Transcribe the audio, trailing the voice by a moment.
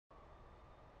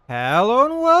Hello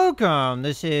and welcome.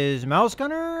 This is Mouse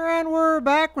Gunner, and we're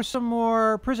back with some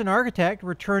more Prison Architect,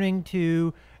 returning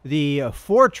to the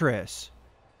fortress.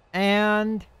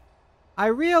 And I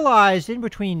realized in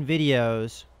between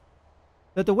videos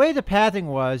that the way the pathing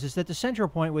was is that the central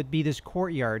point would be this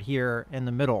courtyard here in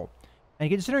the middle. And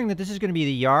considering that this is going to be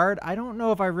the yard, I don't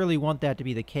know if I really want that to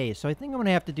be the case. So I think I'm going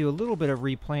to have to do a little bit of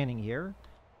replanning here.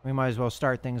 We might as well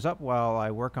start things up while I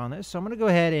work on this. So I'm going to go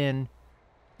ahead and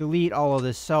delete all of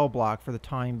this cell block for the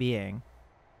time being,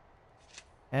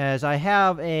 as I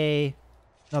have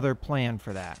another plan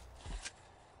for that.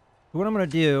 So what I'm going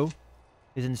to do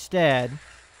is instead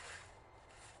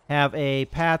have a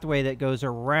pathway that goes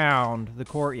around the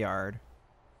courtyard.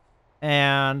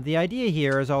 And the idea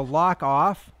here is I'll lock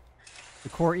off the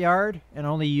courtyard and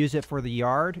only use it for the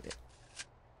yard.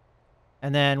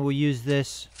 And then we'll use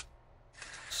this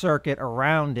circuit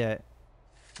around it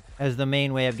as the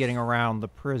main way of getting around the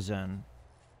prison.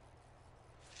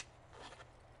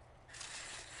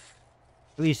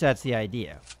 At least that's the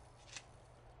idea.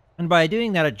 And by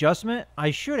doing that adjustment, I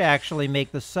should actually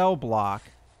make the cell block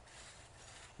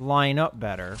line up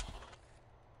better.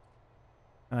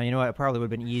 You know what? It probably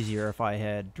would have been easier if I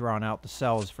had drawn out the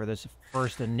cells for this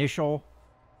first initial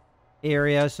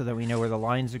area so that we know where the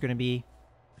lines are going to be.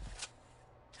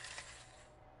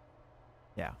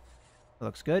 Yeah. That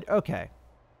looks good. Okay.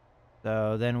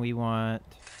 So then we want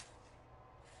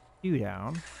 2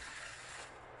 down.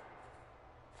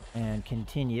 And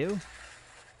continue.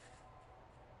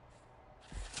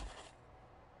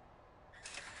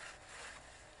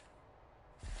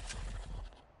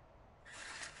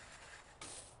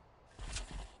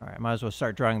 Alright, might as well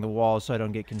start drawing the walls so I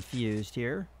don't get confused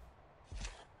here.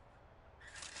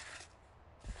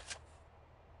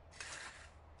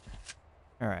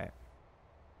 Alright.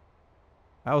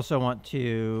 I also want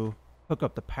to hook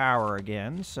up the power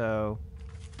again, so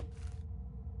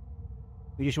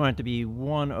we just want it to be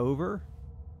 1 over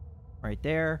right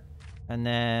there, and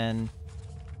then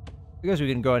I guess we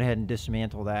can go ahead and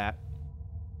dismantle that.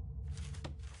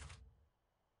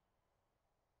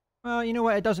 Well, you know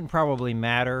what? It doesn't probably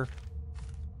matter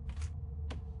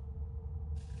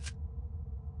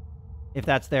if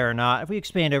that's there or not. If we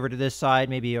expand over to this side,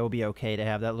 maybe it'll be okay to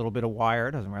have that little bit of wire.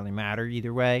 It doesn't really matter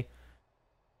either way.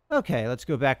 Okay, let's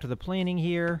go back to the planning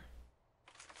here.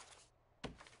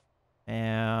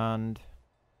 And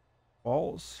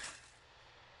walls.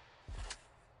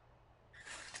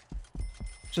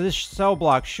 So this cell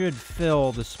block should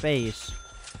fill the space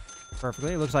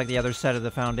perfectly. It looks like the other set of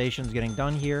the foundation's getting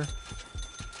done here.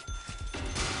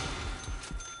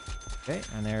 Okay,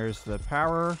 and there's the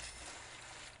power.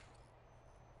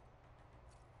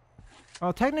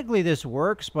 Well, technically this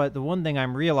works, but the one thing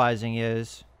I'm realizing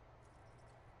is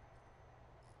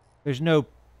there's no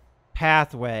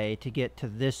pathway to get to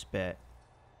this bit.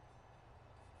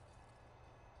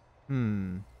 So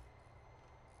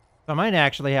I might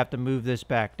actually have to move this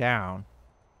back down.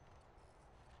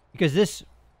 Because this,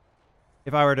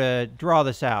 if I were to draw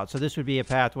this out, so this would be a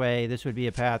pathway, this would be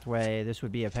a pathway, this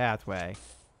would be a pathway.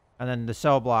 And then the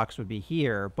cell blocks would be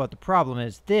here. But the problem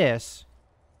is this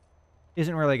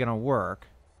isn't really going to work.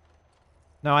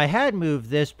 Now, I had moved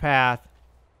this path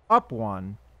up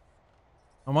 1.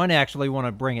 I might actually want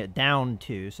to bring it down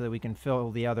 2 so that we can fill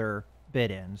the other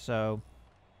bit in. So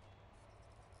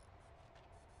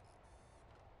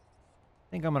I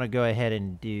think I'm going to go ahead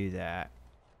and do that.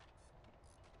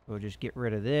 We'll just get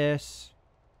rid of this.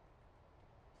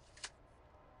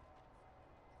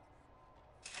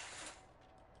 I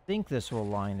think this will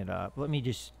line it up. Let me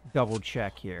just double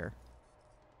check here.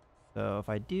 So if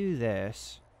I do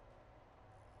this,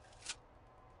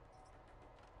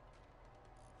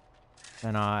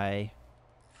 then I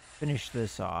finish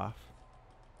this off.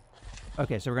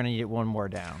 Okay, so we're going to need it 1 more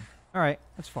down. All right,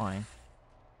 that's fine.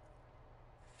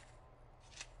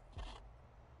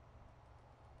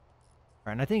 All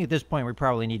right, and I think at this point we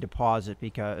probably need to pause it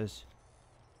because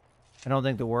I don't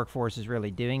think the workforce is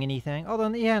really doing anything. Although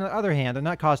on the other hand, they're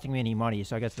not costing me any money,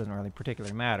 so I guess it doesn't really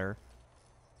particularly matter.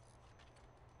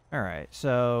 All right,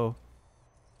 so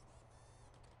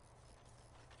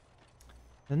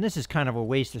then this is kind of a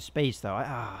waste of space, though.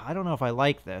 I don't know if I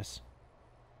like this.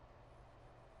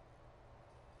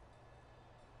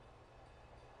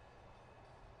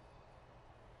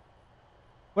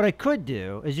 What I could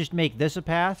do is just make this a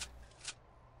path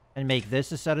and make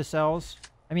this a set of cells.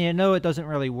 I mean, I know it doesn't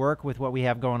really work with what we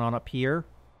have going on up here.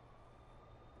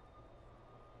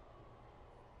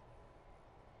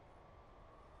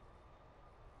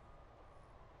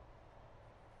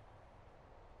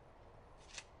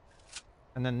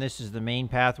 And then this is the main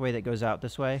pathway that goes out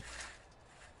this way.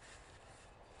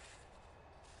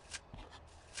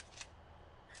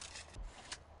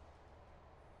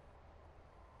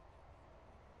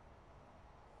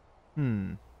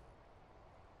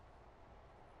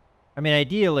 I mean,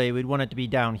 ideally, we'd want it to be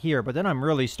down here, but then I'm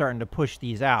really starting to push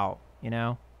these out, you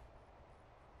know?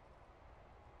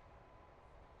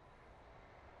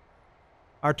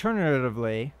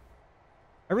 Alternatively,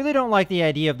 I really don't like the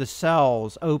idea of the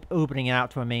cells opening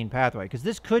out to a main pathway, because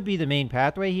this could be the main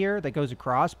pathway here that goes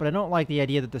across, but I don't like the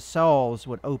idea that the cells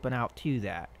would open out to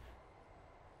that.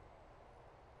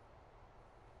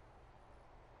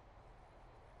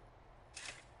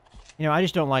 You know, I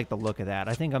just don't like the look of that.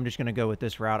 I think I'm just going to go with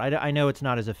this route. I know it's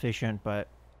not as efficient, but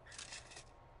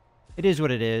it is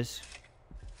what it is.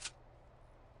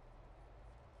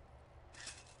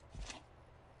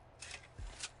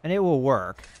 And it will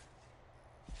work.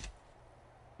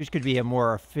 This could be a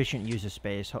more efficient use of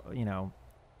space, you know,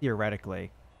 theoretically.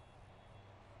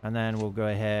 And then we'll go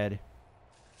ahead,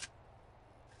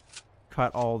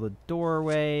 cut all the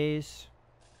doorways.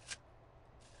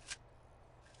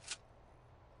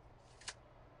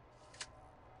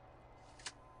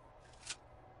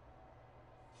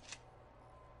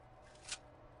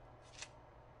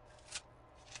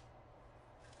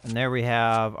 And there we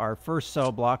have our first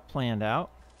cell block planned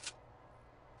out.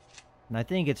 And I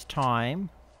think it's time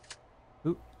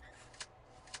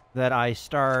that I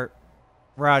start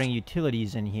routing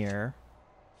utilities in here.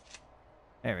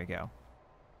 There we go.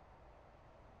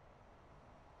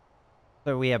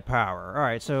 So we have power. All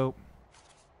right, so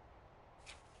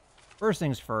first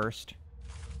things first,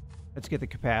 let's get the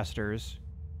capacitors.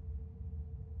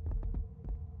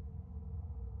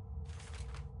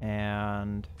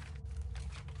 And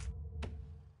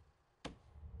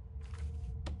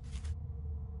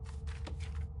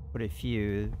put a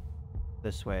few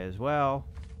this way as well.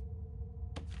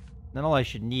 Then all I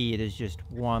should need is just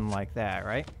one like that,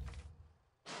 right?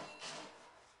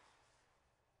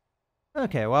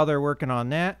 Okay, while they're working on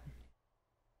that,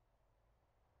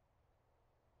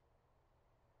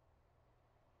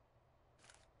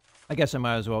 I guess I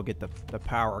might as well get the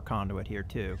power conduit here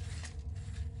too.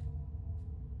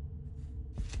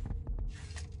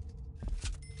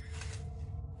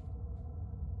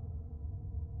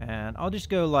 And I'll just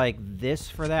go like this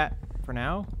for that for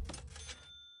now.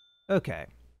 Okay.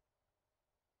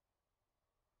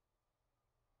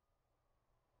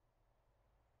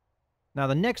 Now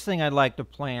the next thing I'd like to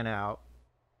plan out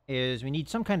is we need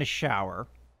some kind of shower.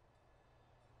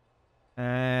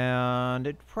 And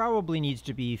it probably needs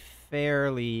to be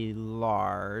fairly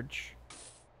large.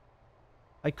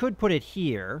 I could put it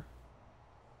here.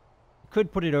 I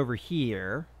could put it over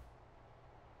here.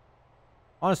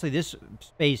 Honestly, this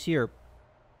space here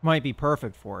might be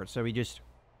perfect for it. So we just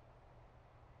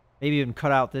maybe even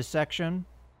cut out this section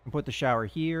and put the shower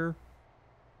here.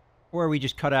 Or we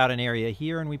just cut out an area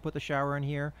here and we put the shower in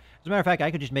here. As a matter of fact, I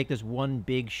could just make this one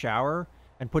big shower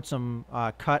and put some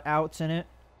cutouts in it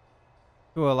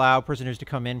to allow prisoners to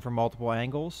come in from multiple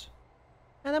angles.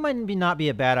 And that might not be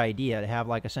a bad idea to have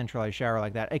like a centralized shower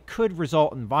like that. It could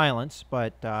result in violence,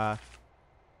 but we'll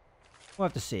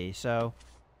have to see. So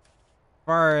as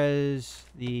far as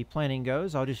the planning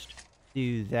goes, I'll just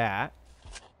do that.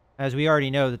 As we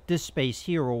already know that this space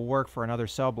here will work for another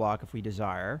cell block if we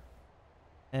desire.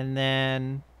 And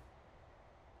then,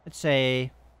 let's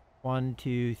say 1,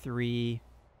 2, 3,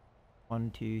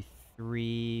 1, 2,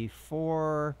 3,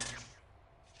 4,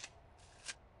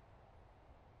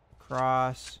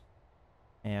 across,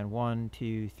 and 1,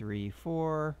 2, 3,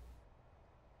 4,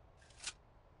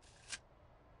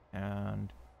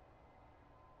 and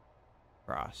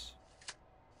across.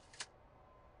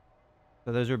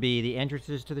 So those would be the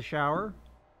entrances to the shower.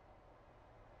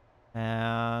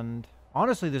 And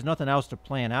honestly, there's nothing else to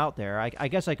plan out there. I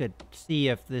guess I could see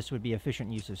if this would be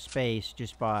efficient use of space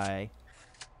just by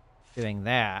doing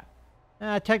that.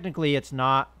 Technically, it's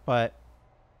not, but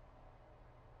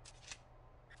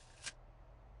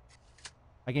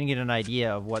I can get an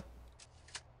idea of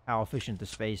how efficient the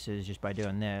space is just by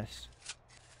doing this.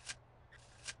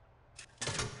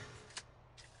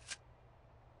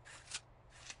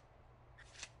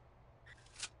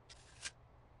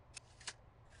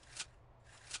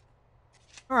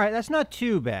 Alright, that's not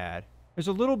too bad. There's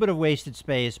a little bit of wasted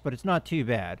space, but it's not too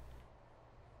bad.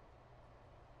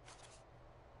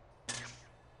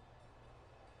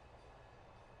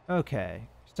 Okay,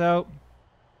 so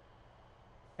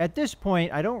at this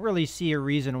point, I don't really see a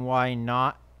reason why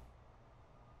not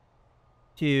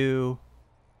to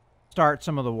start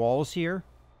some of the walls here.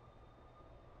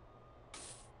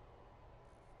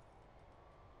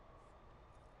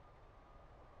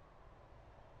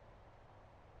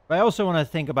 But I also want to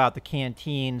think about the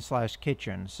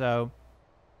canteen/kitchen. So,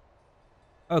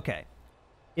 okay.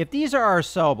 If these are our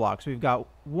cell blocks, we've got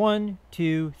 1,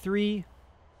 2, 3,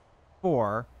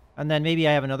 4. And then maybe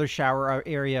I have another shower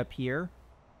area up here.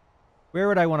 Where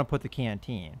would I want to put the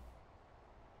canteen?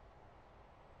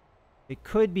 It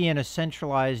could be in a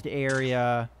centralized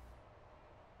area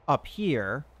up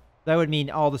here. That would mean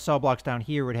all the cell blocks down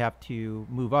here would have to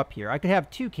move up here. I could have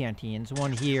 2 canteens,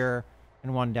 one here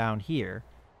and one down here.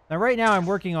 Now, right now, I'm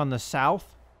working on the south.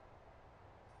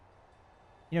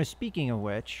 You know, speaking of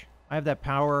which, I have that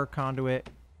power conduit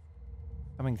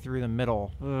coming through the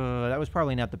middle. That was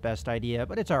probably not the best idea,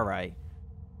 but it's all right.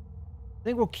 I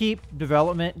think we'll keep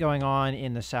development going on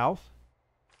in the south.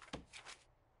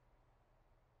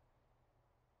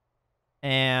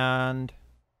 And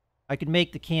I could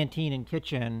make the canteen and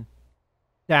kitchen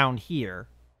down here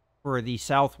for the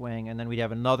south wing, and then we'd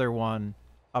have another one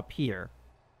up here.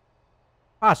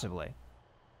 Possibly.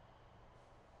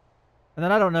 And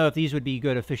then I don't know if these would be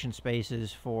good efficient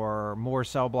spaces for more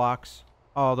cell blocks,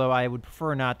 although I would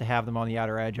prefer not to have them on the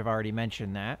outer edge. I've already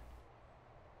mentioned that.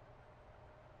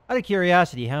 Out of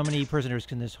curiosity, how many prisoners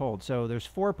can this hold? So there's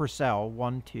 4 per cell.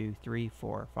 1, 2, 3,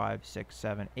 4, 5, 6,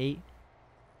 7, 8.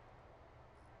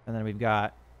 And then we've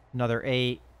got another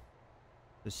 8.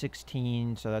 The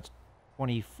 16, so that's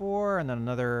 24. And then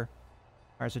another...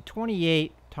 All right, so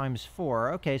 28 times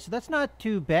 4. Okay, so that's not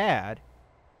too bad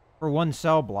for one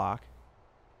cell block.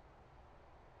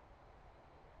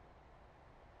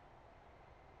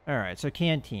 All right, so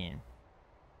canteen.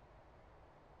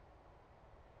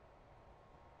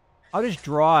 I'll just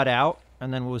draw it out,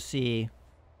 and then we'll see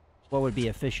what would be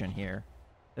efficient here.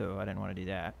 Oh, I didn't want to do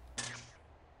that.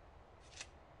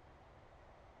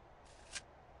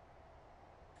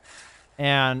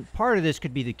 And part of this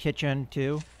could be the kitchen,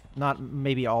 too. Not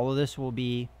maybe all of this will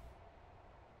be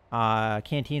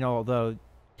canteen, although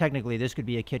technically this could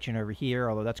be a kitchen over here,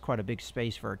 although that's quite a big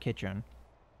space for a kitchen.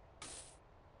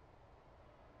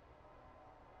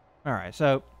 All right,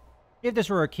 so if this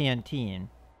were a canteen,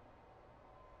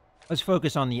 let's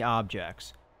focus on the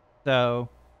objects. So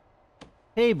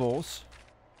tables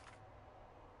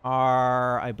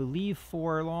are, I believe,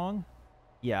 4 long.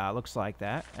 Yeah, it looks like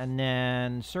that. And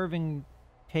then serving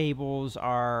tables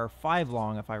are 5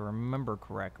 long, if I remember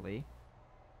correctly.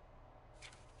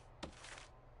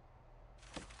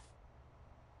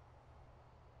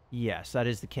 Yes, that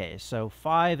is the case. So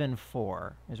 5 and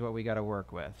 4 is what we got to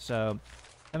work with. So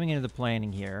coming into the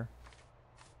planning here,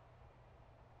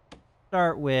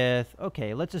 start with,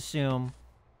 okay, let's assume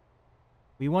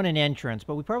we want an entrance,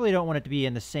 but we probably don't want it to be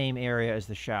in the same area as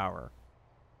the shower.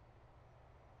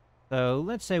 So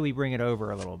let's say we bring it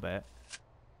over a little bit,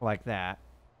 like that.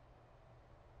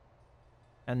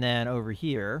 And then over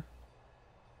here,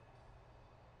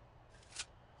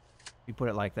 we put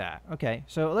it like that. Okay,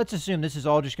 so let's assume this is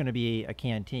all just going to be a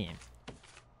canteen.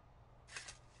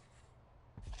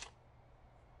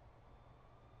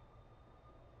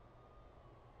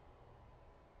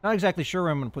 Not exactly sure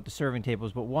where I'm going to put the serving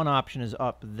tables, but one option is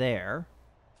up there.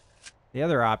 The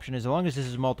other option is, as long as this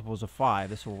is multiples of 5,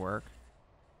 this will work.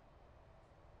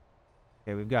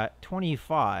 Okay, we've got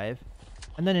 25.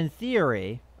 And then in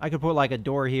theory, I could put like a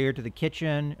door here to the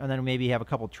kitchen, and then maybe have a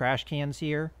couple trash cans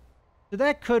here. So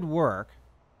that could work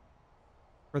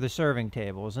for the serving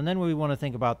tables. And then we want to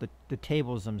think about the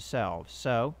tables themselves.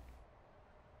 So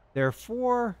they're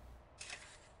 4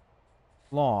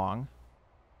 long,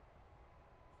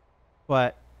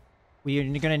 but we're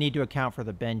going to need to account for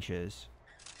the benches.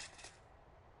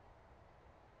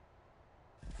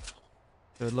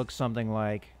 So it looks something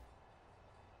like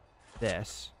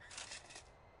this.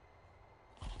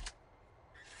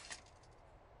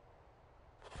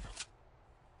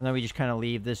 And then we just kind of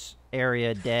leave this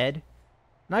area dead.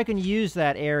 And I can use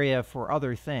that area for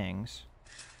other things.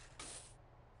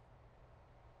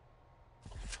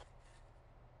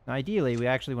 Now, ideally, we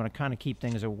actually want to kind of keep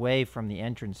things away from the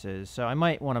entrances. So I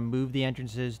might want to move the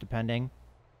entrances depending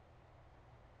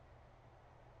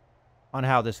on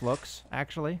how this looks,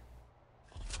 actually.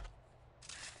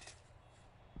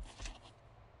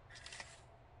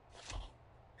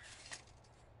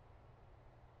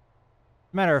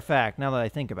 Matter of fact, now that I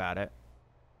think about it,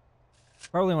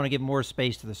 probably want to give more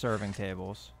space to the serving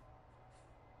tables.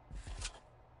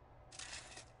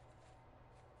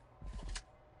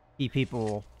 Keep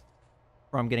people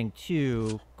from getting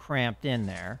too cramped in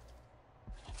there.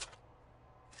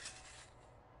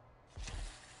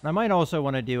 And I might also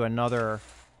want to do another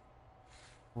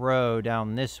row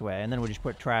down this way, and then we'll just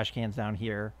put trash cans down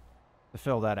here to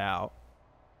fill that out.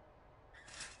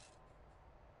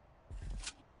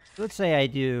 Let's say I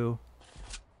do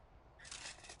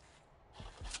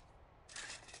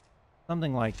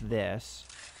something like this.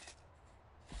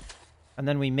 And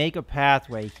then we make a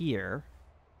pathway here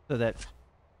so that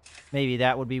Maybe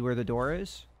that would be where the door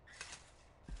is.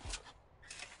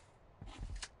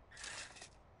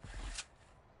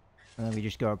 And then we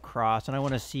just go across. And I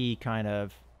want to see kind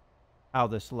of how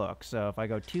this looks. So if I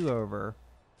go 2 over,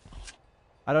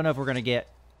 I don't know if we're going to get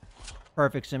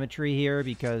perfect symmetry here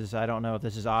because I don't know if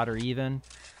this is odd or even.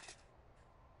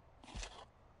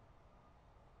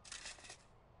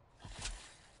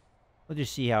 We'll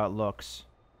just see how it looks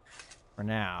for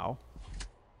now.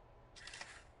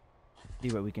 See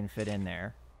what we can fit in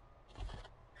there.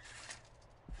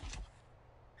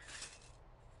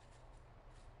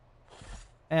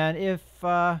 And if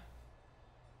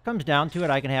comes down to it,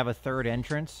 I can have a third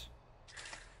entrance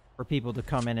for people to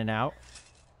come in and out.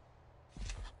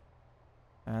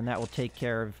 And that will take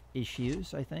care of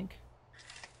issues, I think.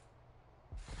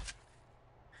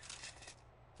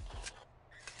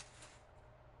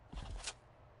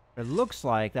 It looks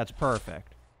like that's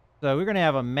perfect. So we're going to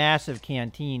have a massive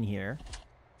canteen here.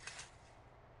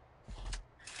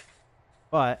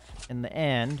 But in the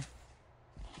end,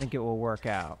 I think it will work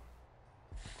out.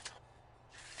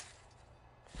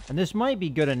 And this might be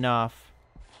good enough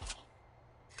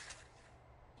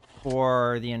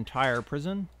for the entire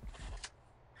prison.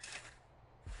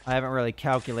 I haven't really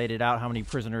calculated out how many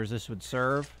prisoners this would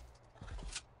serve.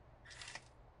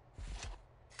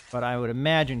 But I would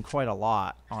imagine quite a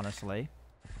lot, honestly.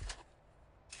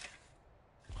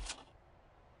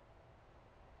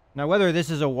 Now, whether this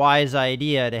is a wise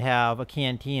idea to have a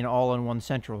canteen all in one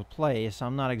central place,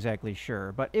 I'm not exactly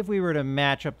sure. But if we were to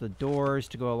match up the doors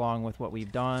to go along with what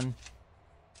we've done,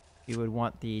 you would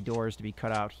want the doors to be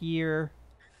cut out here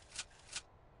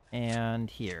and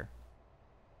here.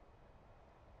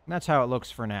 And that's how it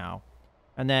looks for now.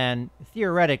 And then,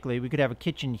 theoretically, we could have a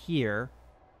kitchen here.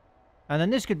 And then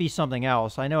this could be something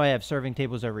else. I know I have serving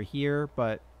tables over here,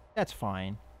 but that's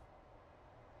fine.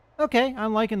 Okay,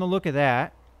 I'm liking the look of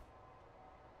that.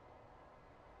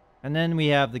 And then we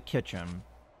have the kitchen.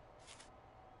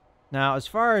 Now, as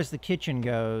far as the kitchen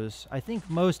goes, I think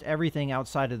most everything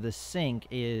outside of the sink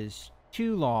is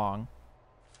 2 long.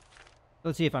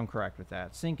 Let's see if I'm correct with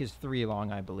that. Sink is 3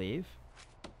 long, I believe.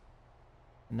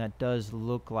 And that does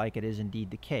look like it is indeed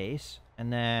the case.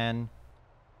 And then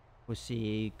we'll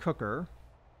see cooker.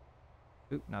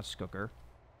 Oop, not skooker.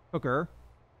 Cooker.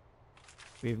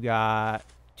 We've got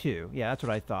 2. Yeah, that's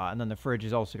what I thought. And then the fridge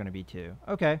is also going to be 2.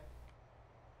 Okay.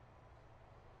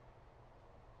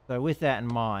 So with that in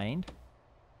mind,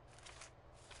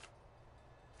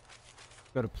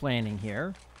 go to planning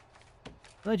here.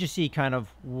 Let's just see kind of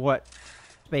what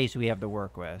space we have to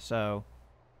work with. So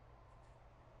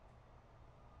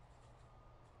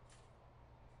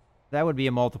that would be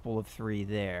a multiple of 3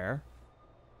 there.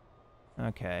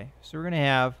 Okay, so we're going to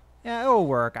have, yeah, it'll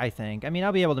work, I think. I mean,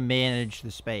 I'll be able to manage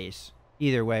the space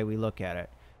either way we look at it.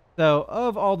 So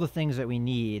of all the things that we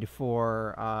need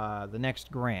for the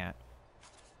next grant,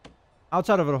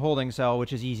 outside of a holding cell,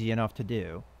 which is easy enough to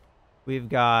do, we've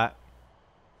got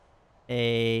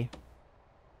a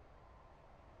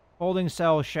holding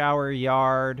cell, shower,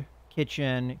 yard,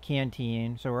 kitchen,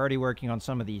 canteen. So we're already working on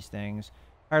some of these things.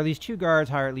 Hire at least 2 guards,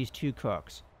 hire at least 2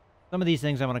 cooks. Some of these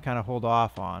things I'm going to kind of hold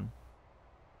off on.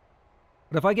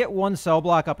 But if I get 1 cell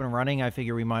block up and running, I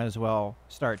figure we might as well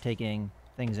start taking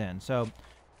things in. So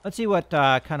let's see what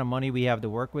kind of money we have to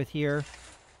work with here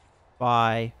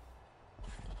by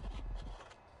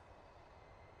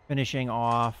finishing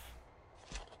off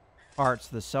parts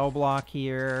of the cell block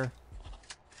here.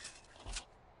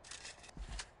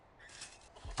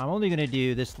 I'm only going to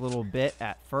do this little bit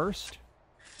at first.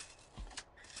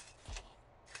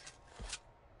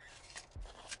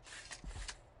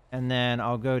 And then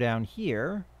I'll go down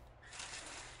here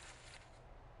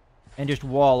and just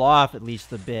wall off at least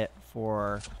the bit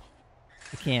for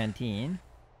the canteen.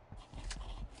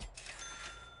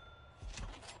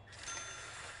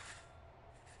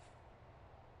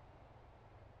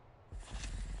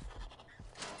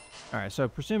 Alright, so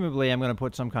presumably I'm going to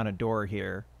put some kind of door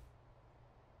here.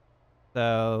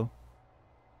 So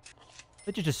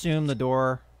let's just assume the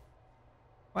door...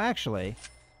 Well, actually,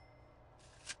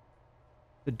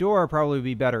 the door probably would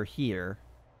be better here,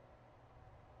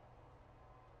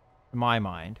 in my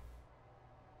mind.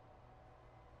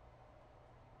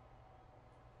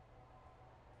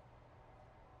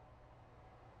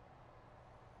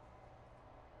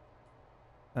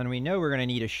 And we know we're going to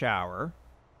need a shower,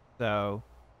 so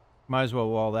might as well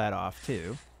wall that off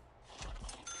too.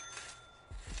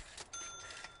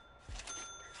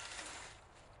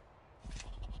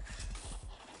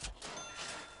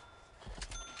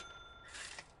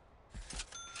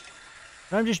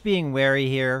 I'm just being wary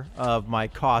here of my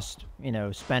cost,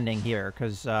 spending here,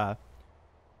 because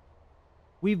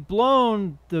we've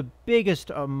blown the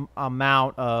biggest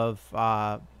amount of,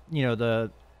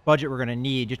 the budget we're going to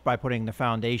need just by putting the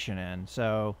foundation in.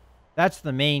 So that's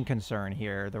the main concern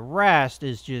here. The rest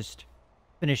is just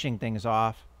finishing things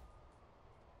off.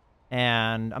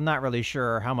 And I'm not really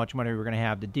sure how much money we're going to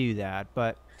have to do that.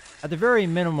 But at the very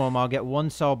minimum, I'll get one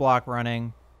cell block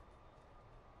running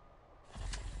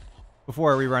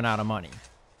before we run out of money.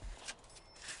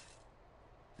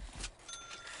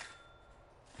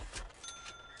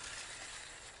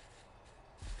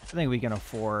 I think we can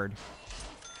afford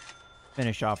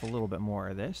finish off a little bit more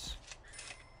of this.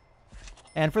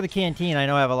 And for the canteen, I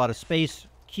know I have a lot of space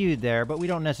queued there, but we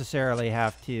don't necessarily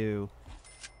have to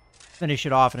finish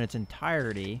it off in its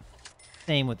entirety.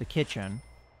 Same with the kitchen.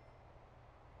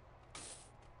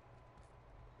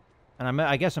 And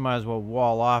I guess I might as well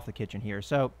wall off the kitchen here.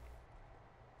 So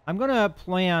I'm going to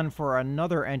plan for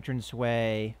another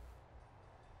entranceway.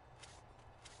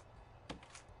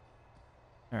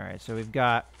 All right, so we've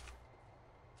got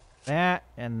that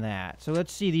and that. So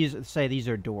let's see these. Say these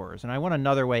are doors, and I want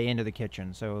another way into the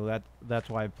kitchen. So that's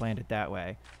why I planned it that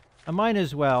way. I might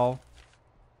as well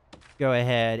go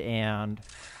ahead and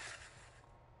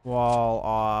wall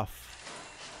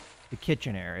off the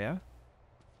kitchen area.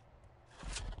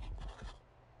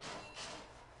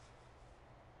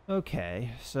 Okay,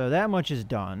 so that much is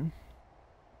done.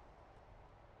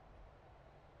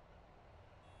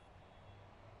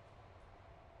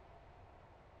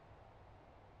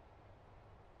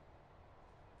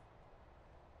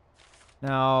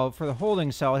 Now, for the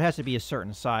holding cell, it has to be a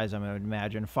certain size, I would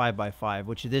imagine, 5 by 5,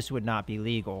 which this would not be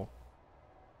legal.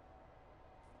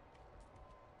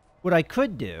 What I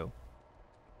could do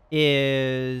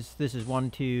is, this is 1,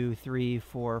 2, 3,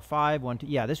 4, 5, 1, 2,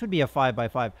 yeah, this would be a 5 by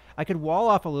 5. I could wall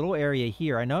off a little area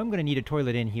here. I know I'm going to need a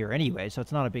toilet in here anyway, so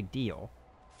it's not a big deal.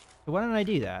 So why don't I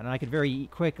do that? And I could very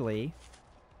quickly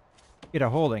get a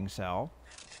holding cell.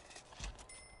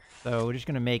 So we're just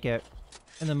going to make it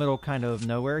in the middle kind of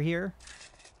nowhere here.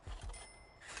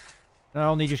 Not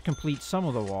only just complete some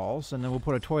of the walls, and then we'll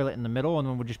put a toilet in the middle, and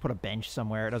then we'll just put a bench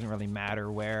somewhere. It doesn't really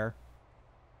matter where.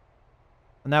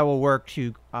 And that will work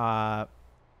to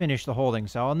finish the holding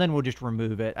cell, and then we'll just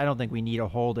remove it. I don't think we need a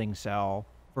holding cell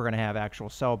if we're going to have actual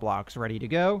cell blocks ready to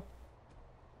go.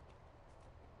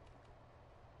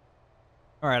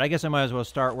 Alright, I guess I might as well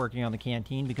start working on the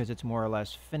canteen because it's more or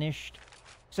less finished.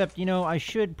 Except, I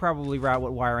should probably route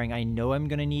what wiring I know I'm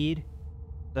going to need.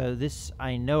 So this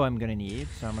I know I'm going to need.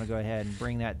 So I'm going to go ahead and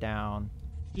bring that down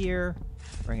here.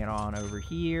 Bring it on over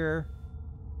here.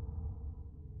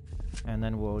 And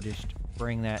then we'll just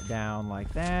bring that down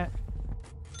like that.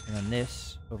 And then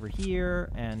this over here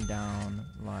and down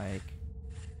like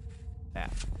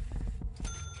that.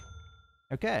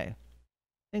 Okay.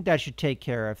 I think that should take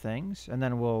care of things. And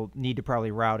then we'll need to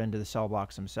probably route into the cell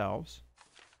blocks themselves.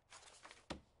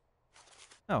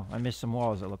 Oh, I missed some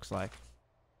walls, it looks like.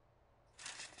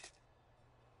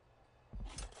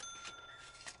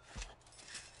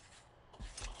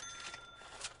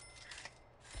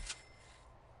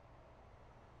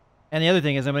 And the other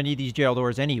thing is I'm going to need these jail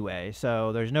doors anyway,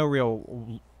 so there's no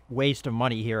real waste of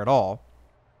money here at all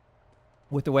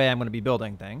with the way I'm going to be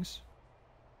building things.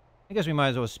 I guess we might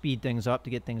as well speed things up to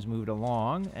get things moved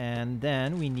along. And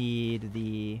then we need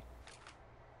the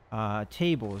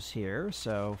tables here.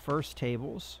 So first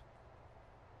tables.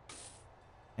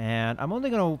 And I'm only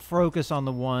going to focus on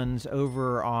the ones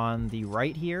over on the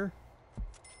right here.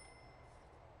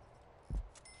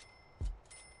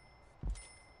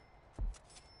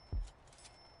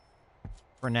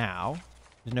 For now.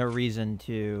 There's no reason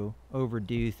to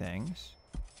overdo things.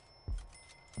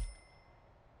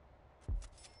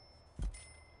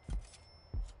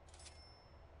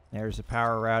 There's the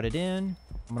power routed in.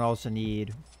 I'm going to also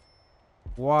need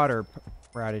water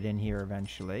routed in here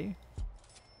eventually.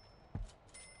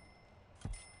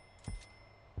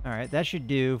 Alright, that should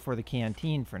do for the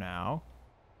canteen for now.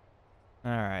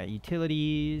 Alright,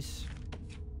 utilities.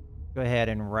 Go ahead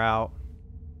and route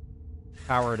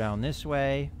power down this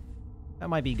way. That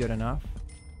might be good enough.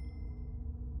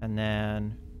 And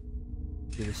then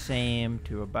do the same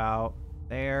to about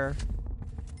there.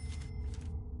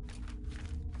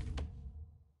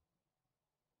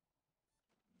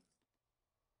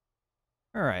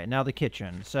 Alright, now the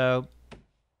kitchen. So,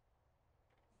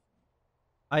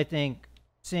 I think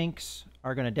sinks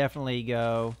are going to definitely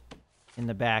go in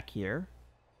the back here.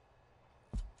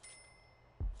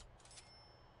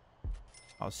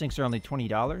 Oh, sinks are only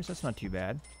 $20. That's not too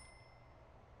bad.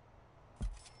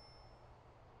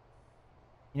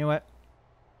 You know what?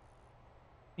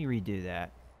 Let me redo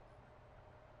that.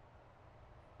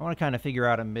 I want to kind of figure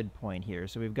out a midpoint here.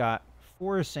 So we've got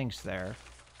 4 sinks there.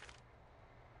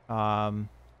 Let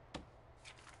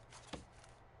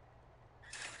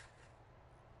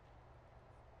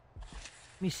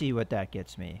me see what that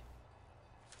gets me.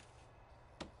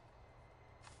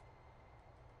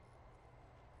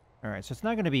 Alright, so it's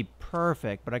not going to be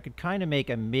perfect, but I could kind of make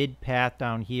a mid-path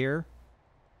down here.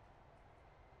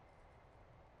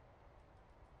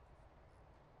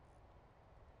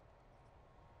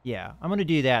 Yeah, I'm going to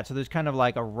do that. So there's kind of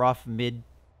like a rough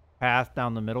mid-path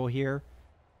down the middle here.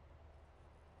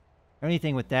 The only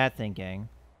thing with that thinking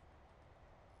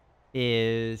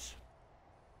is...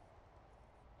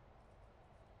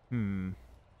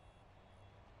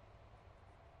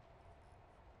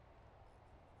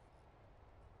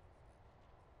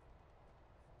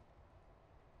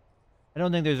 I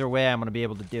don't think there's a way I'm going to be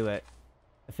able to do it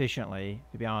efficiently,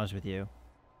 to be honest with you.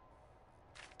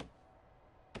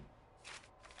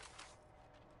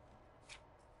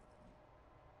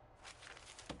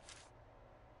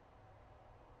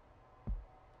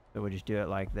 So we'll just do it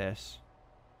like this.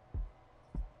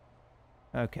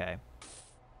 Okay.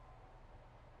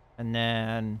 And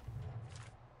then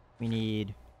we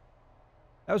need...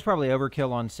 That was probably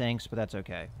overkill on sinks, but that's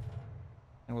okay.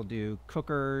 And we'll do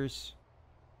cookers.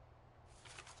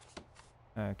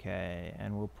 Okay,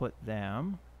 and we'll put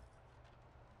them...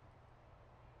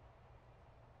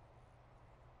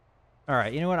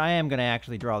 Alright, you know what? I am going to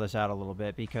actually draw this out a little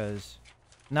bit because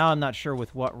now I'm not sure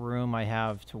with what room I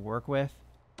have to work with.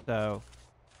 So,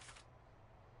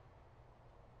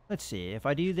 let's see. If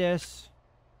I do this,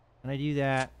 and I do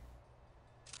that,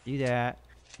 do that,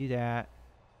 do that,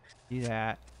 do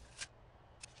that.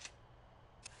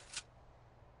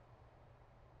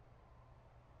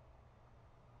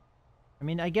 I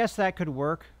mean, I guess that could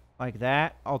work like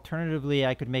that. Alternatively,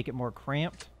 I could make it more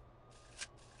cramped.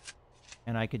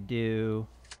 And I could do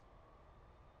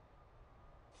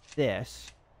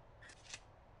this.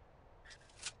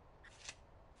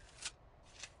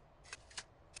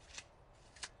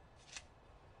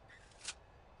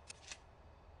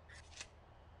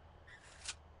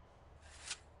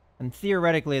 And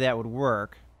theoretically, that would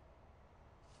work.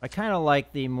 I kind of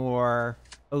like the more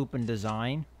open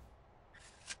design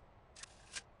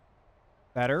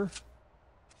better.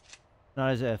 Not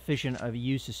as efficient of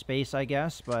use of space, I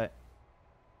guess, but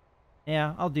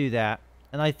yeah, I'll do that.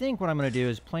 And I think what I'm going to do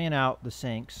is plan out the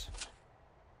sinks.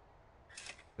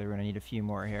 We're going to need a few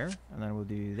more here. And then we'll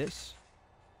do this.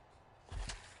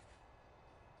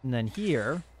 And then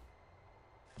here,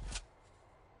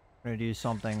 we're going to do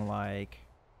something like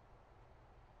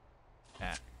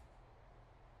that.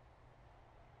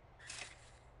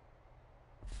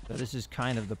 So this is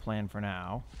kind of the plan for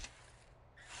now.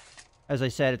 As I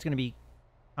said, it's going to be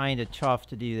kind of tough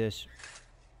to do this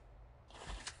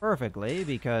perfectly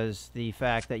because the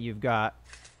fact that you've got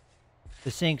the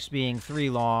sinks being 3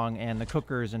 long and the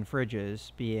cookers and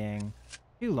fridges being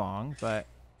 2 long, but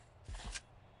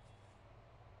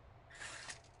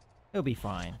it'll be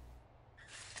fine.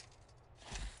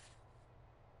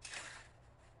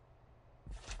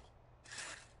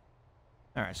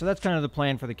 Alright, so that's kind of the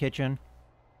plan for the kitchen.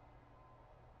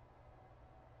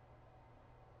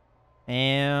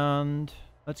 And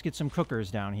let's get some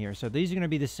cookers down here. So these are going to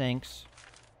be the sinks.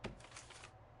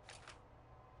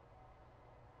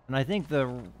 And I think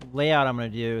the layout I'm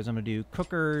going to do is I'm going to do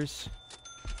cookers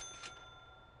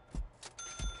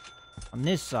on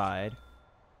this side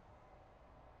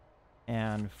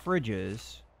and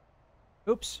fridges.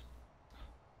 Oops.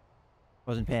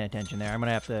 Wasn't paying attention there. I'm going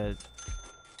to have to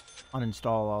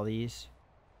uninstall all these.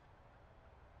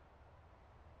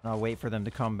 And I'll wait for them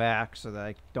to come back so that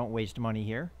I don't waste money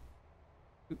here.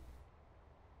 Oop.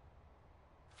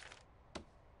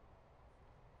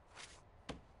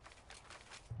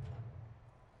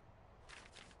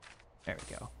 There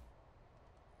we go.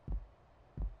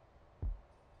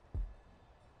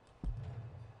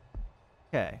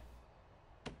 Okay.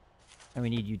 And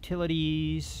we need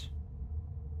utilities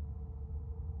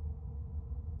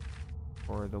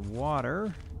for the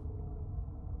water.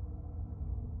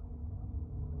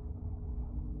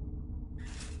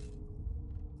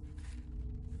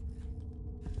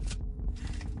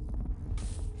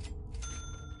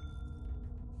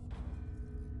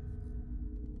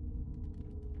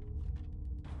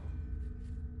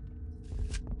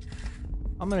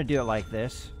 I'm going to do it like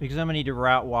this, because I'm going to need to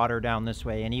route water down this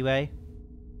way anyway.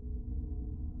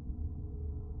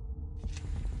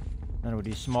 Then we'll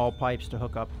do small pipes to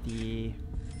hook up the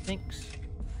sinks.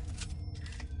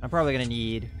 I'm probably going to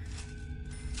need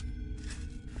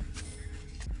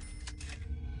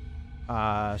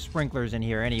sprinklers in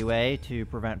here anyway to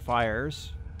prevent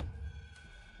fires.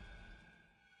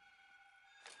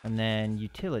 And then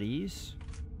utilities.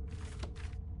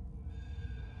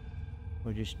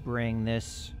 We'll just bring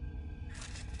this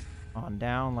on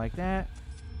down like that.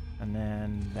 And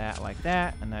then that like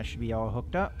that. And that should be all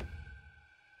hooked up.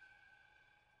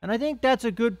 And I think that's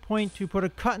a good point to put a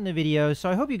cut in the video.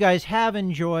 So I hope you guys have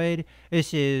enjoyed.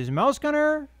 This is Mouse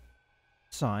Gunner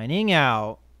signing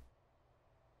out.